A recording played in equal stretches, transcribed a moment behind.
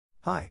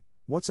Hi,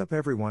 what's up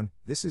everyone,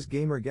 this is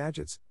Gamer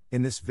Gadgets.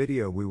 In this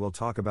video we will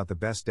talk about the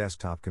best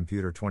desktop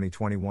computer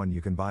 2021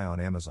 you can buy on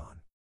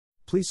Amazon.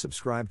 Please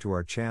subscribe to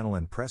our channel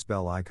and press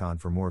bell icon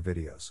for more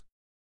videos.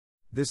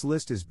 This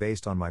list is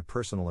based on my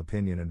personal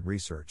opinion and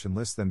research and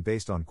lists them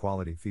based on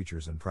quality,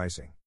 features and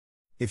pricing.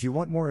 If you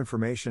want more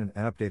information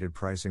and updated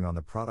pricing on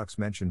the products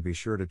mentioned, be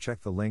sure to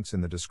check the links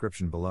in the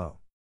description below.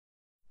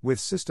 With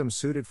systems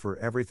suited for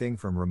everything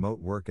from remote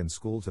work and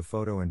school to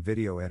photo and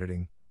video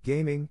editing,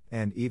 gaming,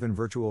 and even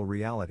virtual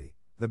reality,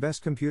 the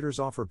best computers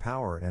offer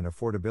power and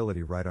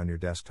affordability right on your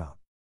desktop.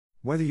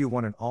 Whether you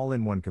want an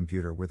all-in-one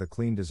computer with a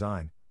clean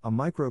design, a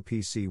micro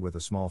PC with a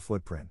small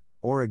footprint,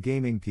 or a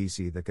gaming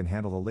PC that can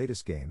handle the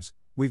latest games,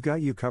 we've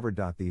got you covered.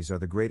 These are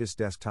the greatest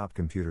desktop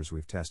computers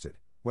we've tested,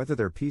 whether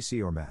they're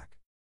PC or Mac.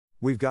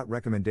 We've got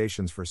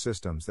recommendations for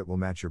systems that will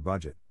match your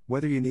budget,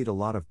 whether you need a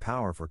lot of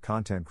power for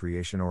content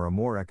creation or a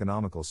more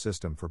economical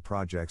system for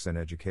projects and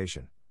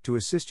education, to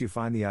assist you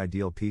find the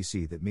ideal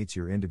PC that meets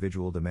your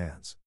individual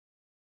demands.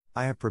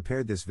 I have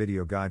prepared this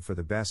video guide for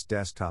the best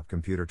desktop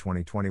computer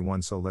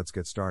 2021, so let's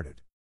get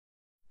started.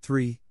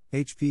 3.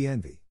 HP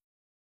Envy.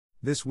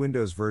 This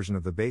Windows version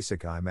of the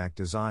basic iMac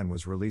design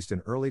was released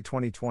in early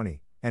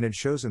 2020, and it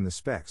shows in the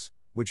specs,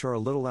 which are a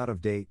little out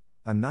of date,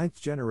 a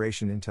 9th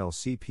generation Intel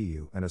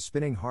CPU and a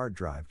spinning hard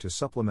drive to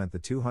supplement the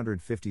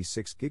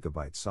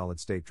 256GB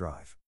solid-state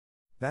drive.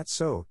 That's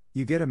so,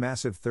 you get a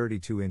massive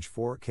 32-inch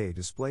 4K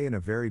display in a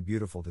very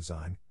beautiful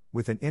design,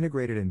 with an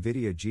integrated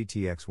NVIDIA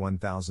GTX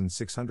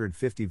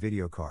 1650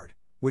 video card,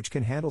 which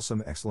can handle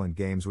some excellent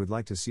games. We'd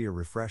like to see a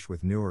refresh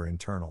with newer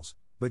internals,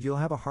 but you'll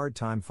have a hard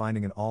time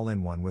finding an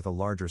all-in-one with a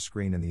larger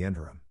screen in the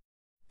interim.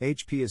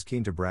 HP is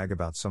keen to brag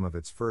about some of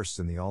its firsts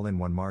in the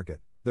all-in-one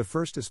market. The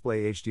first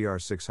display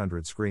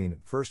HDR600 screen,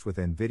 first with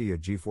NVIDIA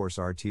GeForce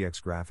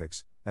RTX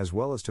graphics, as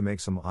well as to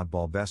make some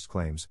oddball best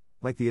claims,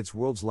 like it's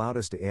world's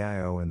loudest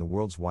AIO and the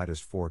world's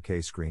widest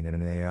 4K screen in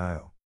an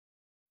AIO.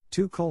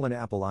 2.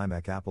 Apple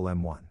iMac Apple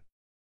M1.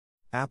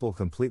 Apple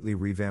completely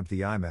revamped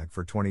the iMac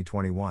for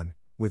 2021,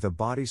 with a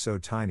body so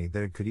tiny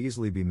that it could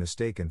easily be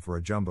mistaken for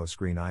a jumbo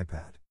screen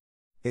iPad.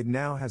 It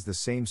now has the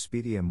same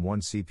speedy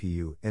M1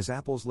 CPU as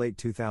Apple's late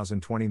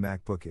 2020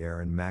 MacBook Air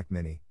and Mac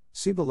Mini,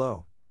 see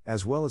below,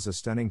 as well as a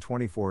stunning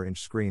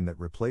 24-inch screen that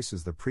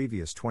replaces the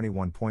previous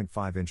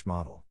 21.5-inch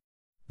model.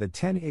 The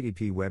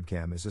 1080p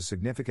webcam is a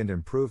significant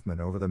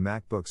improvement over the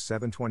MacBook's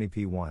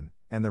 720p one,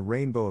 and the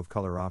rainbow of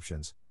color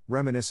options,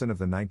 reminiscent of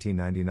the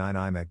 1999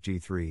 iMac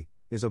G3,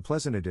 is a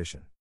pleasant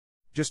addition.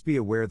 Just be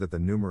aware that the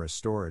numerous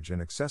storage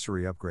and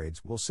accessory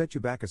upgrades will set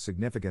you back a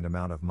significant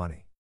amount of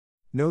money.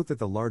 Note that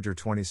the larger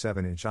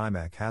 27-inch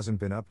iMac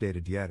hasn't been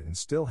updated yet and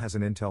still has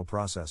an Intel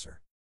processor.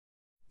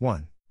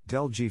 1.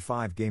 Dell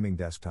G5 Gaming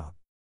Desktop.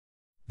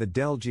 The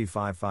Dell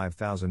G5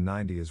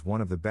 5090 is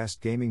one of the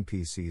best gaming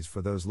PCs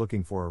for those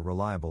looking for a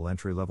reliable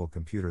entry-level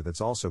computer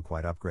that's also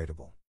quite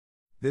upgradable.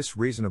 This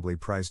reasonably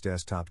priced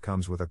desktop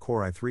comes with a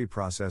Core i3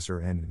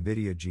 processor and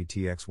NVIDIA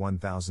GTX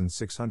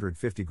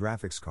 1650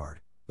 graphics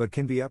card, but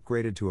can be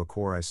upgraded to a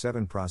Core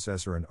i7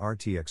 processor and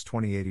RTX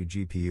 2080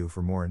 GPU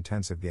for more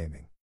intensive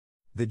gaming.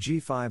 The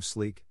G5's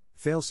sleek,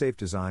 fail-safe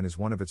design is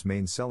one of its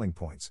main selling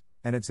points,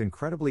 and it's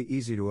incredibly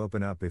easy to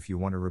open up if you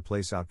want to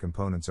replace out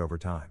components over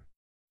time.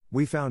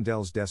 We found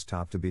Dell's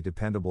desktop to be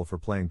dependable for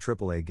playing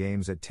AAA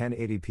games at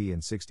 1080p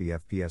and 60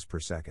 FPS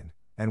per second,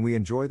 and we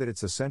enjoy that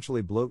it's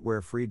essentially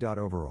bloatware-free.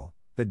 Overall,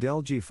 the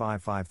Dell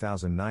G5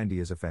 5090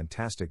 is a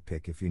fantastic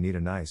pick if you need a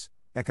nice,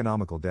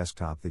 economical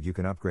desktop that you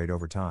can upgrade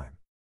over time.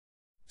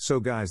 So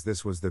guys,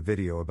 this was the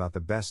video about the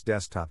best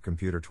desktop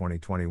computer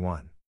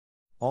 2021.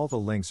 All the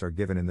links are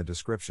given in the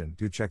description,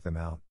 do check them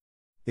out.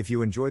 If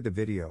you enjoyed the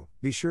video,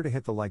 be sure to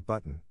hit the like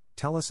button.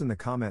 Tell us in the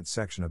comments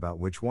section about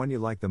which one you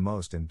like the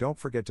most, and don't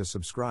forget to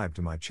subscribe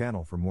to my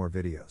channel for more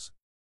videos.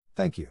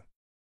 Thank you.